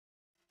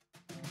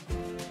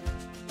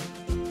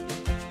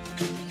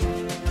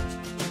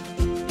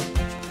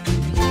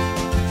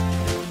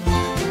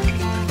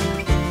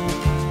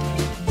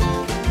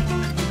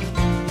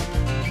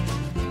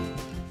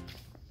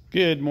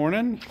Good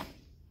morning.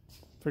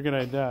 Figured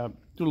I'd do a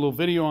little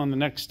video on the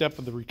next step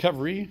of the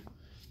recovery.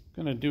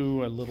 Gonna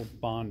do a little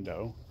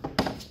Bondo.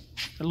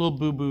 A little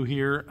boo-boo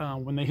here.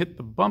 When they hit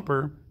the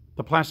bumper,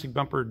 the plastic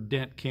bumper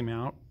dent came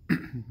out,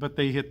 but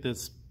they hit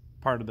this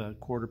part of the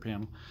quarter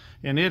panel.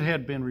 And it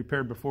had been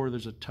repaired before.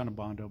 There's a ton of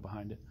Bondo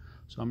behind it.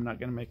 So I'm not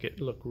gonna make it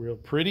look real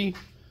pretty.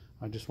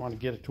 I just want to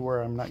get it to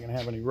where I'm not gonna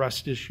have any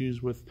rust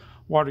issues with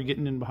water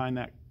getting in behind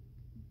that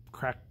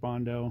cracked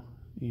Bondo,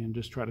 and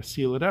just try to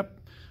seal it up.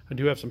 I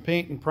do have some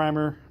paint and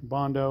primer,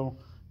 Bondo.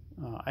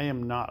 I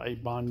am not a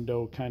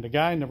Bondo kind of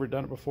guy, never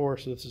done it before,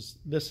 so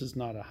this is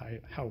not a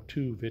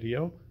how-to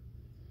video.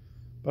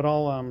 But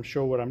I'll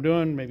show what I'm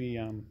doing, maybe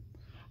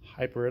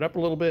hyper it up a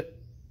little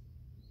bit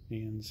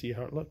and see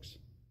how it looks.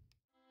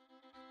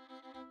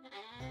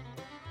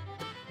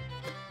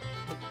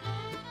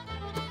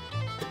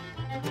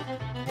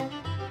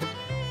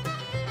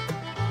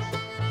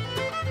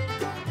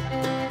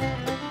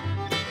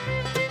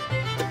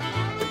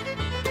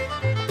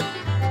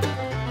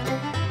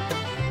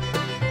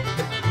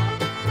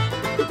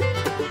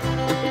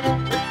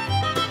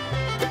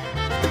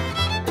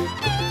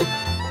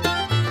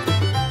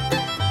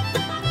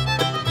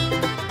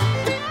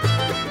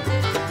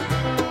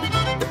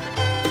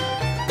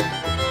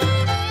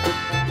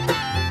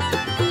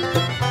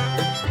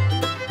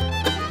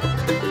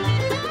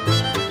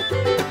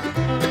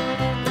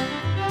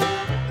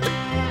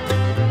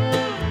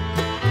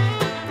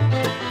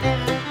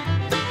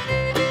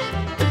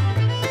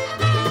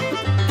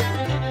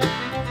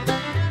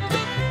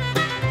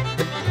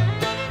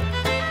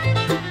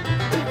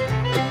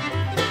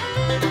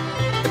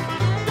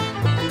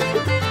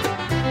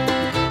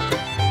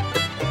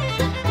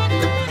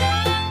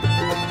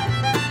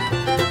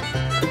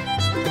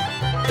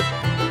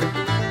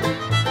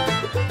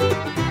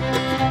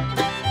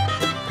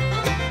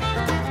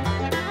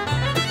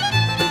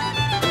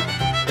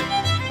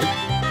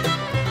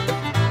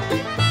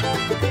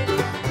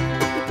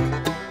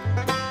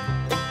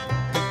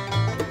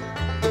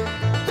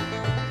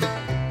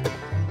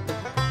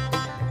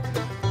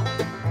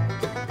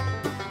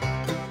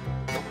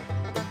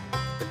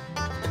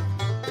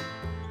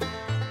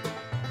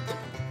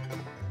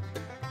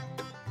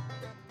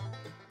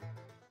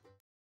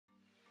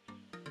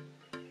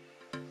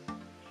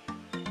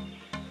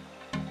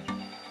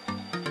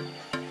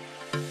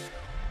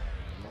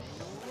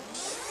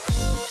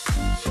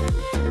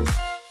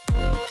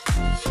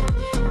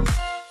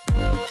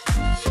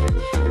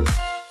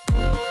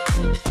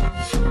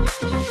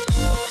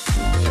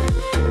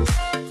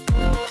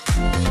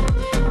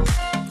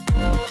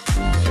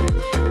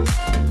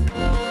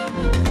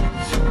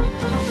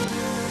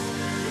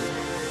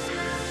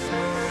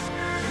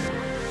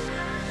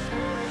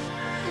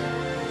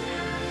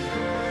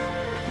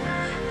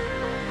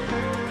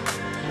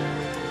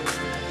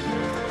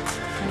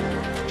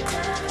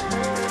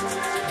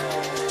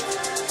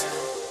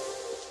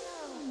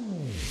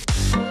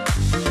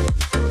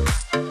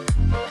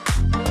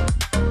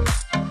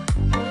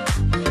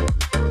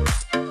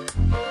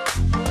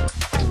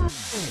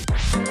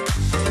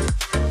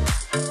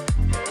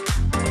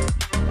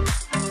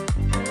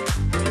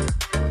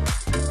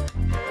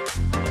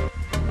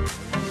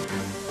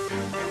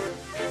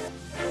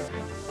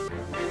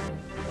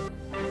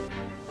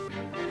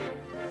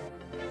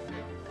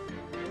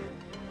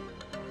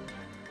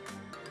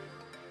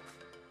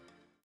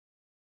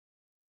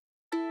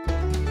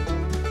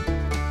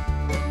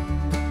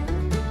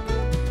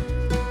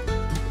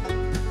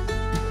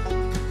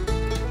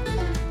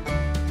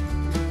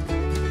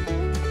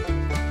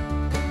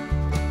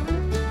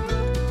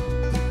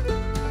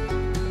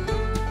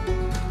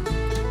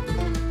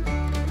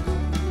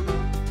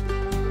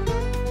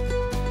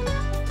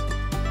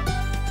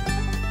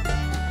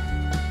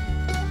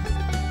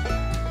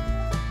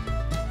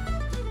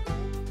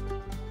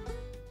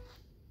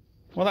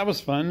 Well, that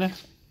was fun.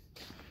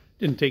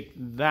 Didn't take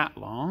that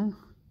long.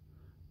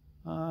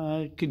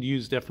 Could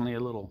use definitely a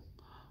little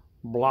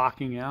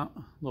blocking out,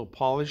 a little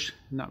polish.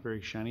 Not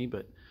very shiny,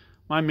 but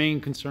my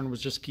main concern was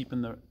just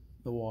keeping the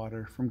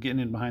water from getting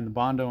in behind the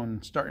Bondo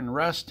and starting to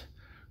rust.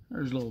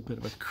 There's a little bit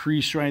of a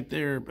crease right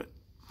there, but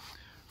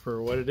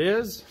for what it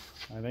is,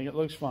 I think it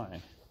looks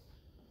fine.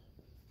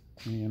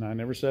 And I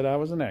never said I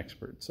was an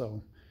expert,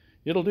 so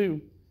it'll do.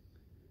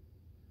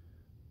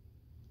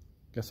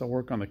 Guess I'll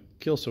work on the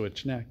kill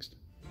switch next.